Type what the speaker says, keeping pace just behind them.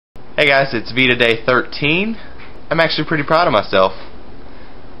Hey guys, it's VEDA day 13. I'm actually pretty proud of myself.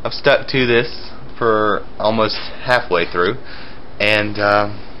 I've stuck to this for almost halfway through, and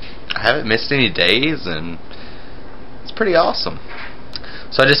I haven't missed any days, and it's pretty awesome.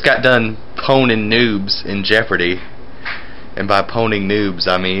 So I just got done Pwning Noobs in Jeopardy, and by Pwning Noobs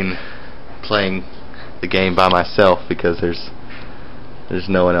I mean playing the game by myself because there's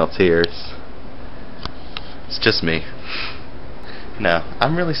no one else here. It's just me. No,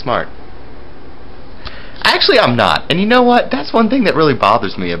 I'm really smart. Actually, I'm not. And you know what? That's one thing that really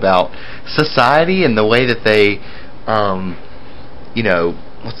bothers me about society and the way that they, you know,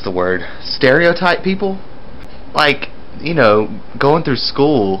 what's the word? Stereotype people? Like, you know, going through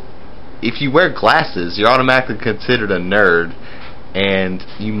school, if you wear glasses, you're automatically considered a nerd, and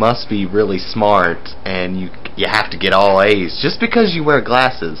you must be really smart, and you have to get all A's just because you wear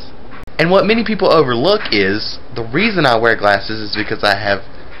glasses. And what many people overlook is the reason I wear glasses is because I have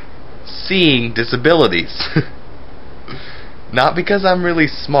seeing disabilities. Not because I'm really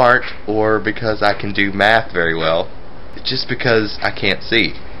smart or because I can do math very well. It's just because I can't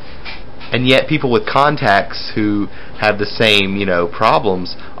see. And yet people with contacts who have the same, you know,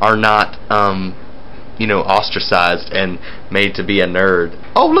 problems are not, you know, ostracized and made to be a nerd.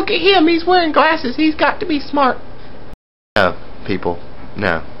 Oh, look at him, he's wearing glasses, he's got to be smart. No, people,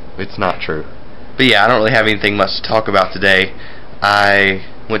 no. It's not true. But yeah, I don't really have anything much to talk about today. I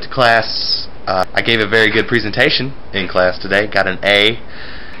went to class. I gave a very good presentation in class today. Got an A.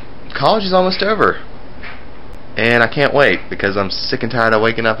 College is almost over. And I can't wait because I'm sick and tired of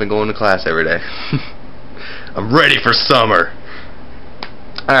waking up and going to class every day. I'm ready for summer.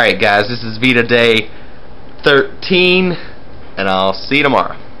 Alright guys, this is VEDA day 13. And I'll see you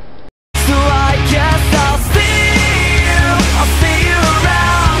tomorrow.